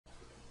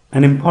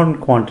An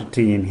important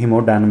quantity in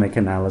hemodynamic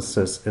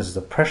analysis is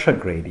the pressure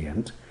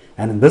gradient,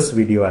 and in this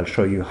video I'll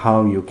show you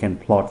how you can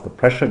plot the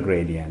pressure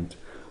gradient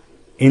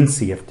in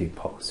CFD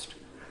Post.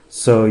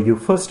 So you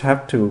first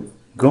have to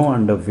go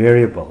under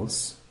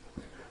Variables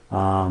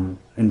in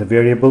the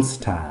Variables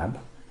tab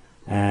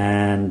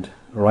and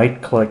right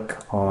click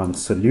on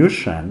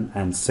Solution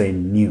and say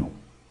New.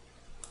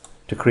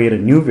 To create a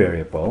new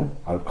variable,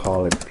 I'll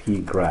call it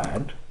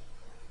pgrad,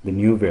 the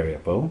new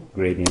variable,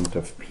 gradient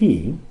of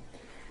P.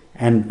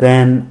 And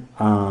then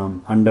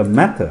under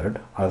method,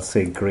 I'll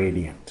say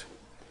gradient,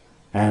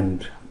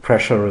 and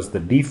pressure is the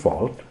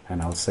default,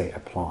 and I'll say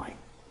apply.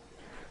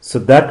 So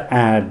that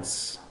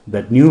adds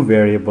that new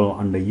variable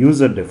under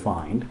user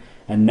defined,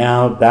 and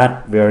now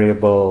that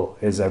variable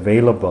is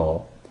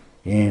available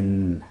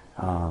in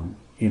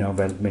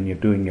when you're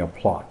doing your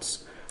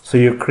plots. So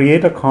you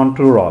create a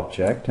contour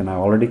object, and I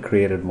already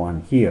created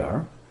one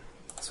here.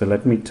 So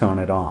let me turn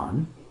it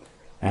on.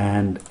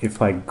 And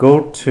if I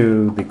go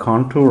to the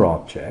contour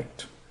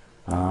object,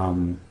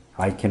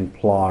 I can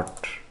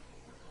plot,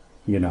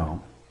 so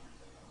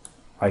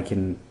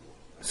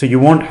you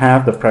won't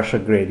have the pressure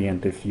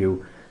gradient if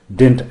you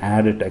didn't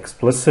add it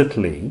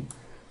explicitly.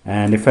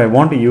 And if I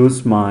want to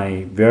use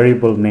my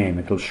variable name,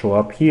 it will show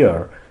up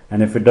here.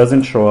 And if it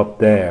doesn't show up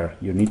there,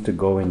 you need to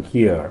go in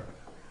here,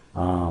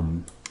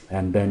 and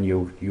then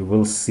you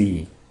will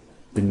see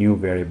the new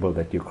variable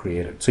that you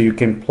created. So you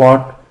can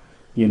plot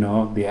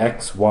the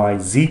X, Y,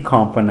 Z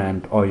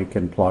component, or you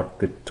can plot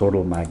the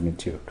total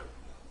magnitude.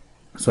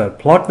 So I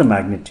plot the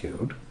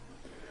magnitude,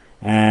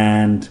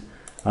 and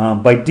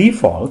by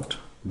default,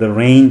 the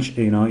range,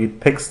 it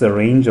picks the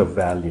range of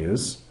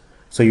values.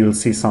 So you'll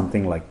see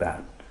something like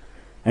that.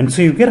 And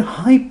so you get a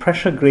high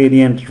pressure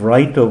gradient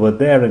right over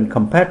there, and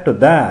compared to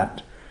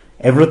that,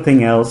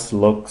 everything else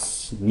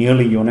looks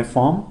nearly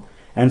uniform.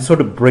 And so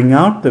to bring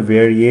out the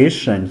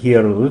variation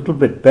here a little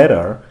bit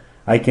better,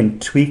 I can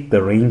tweak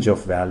the range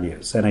of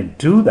values, and I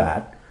do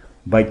that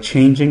by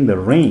changing the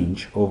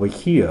range over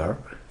here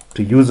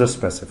to user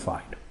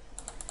specified.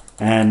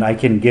 And I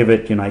can give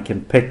it, I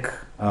can pick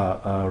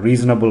a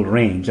reasonable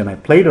range, and I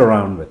played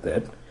around with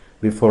it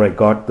before I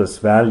got this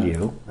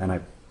value, and I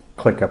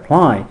click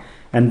apply,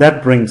 and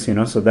that brings,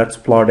 so that's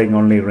plotting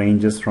only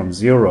ranges from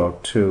 0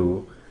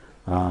 to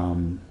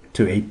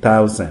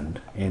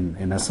 8,000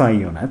 in SI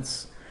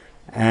units.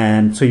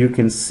 And so you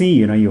can see,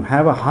 you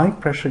have a high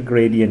pressure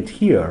gradient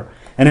here.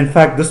 And in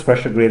fact, this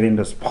pressure gradient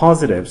is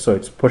positive, so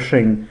it's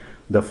pushing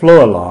the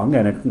flow along,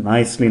 and it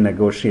nicely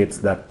negotiates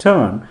that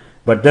turn.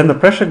 But then the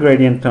pressure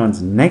gradient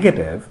turns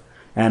negative,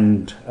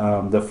 and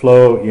the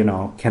flow,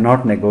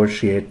 cannot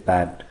negotiate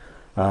that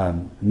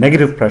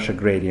negative pressure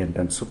gradient,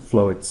 and so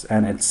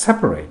it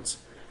separates.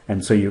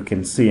 And so you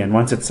can see, and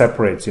once it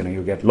separates,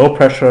 you get low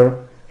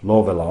pressure,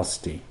 low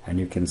velocity, and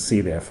you can see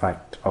the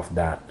effect of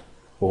that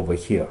over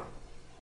here.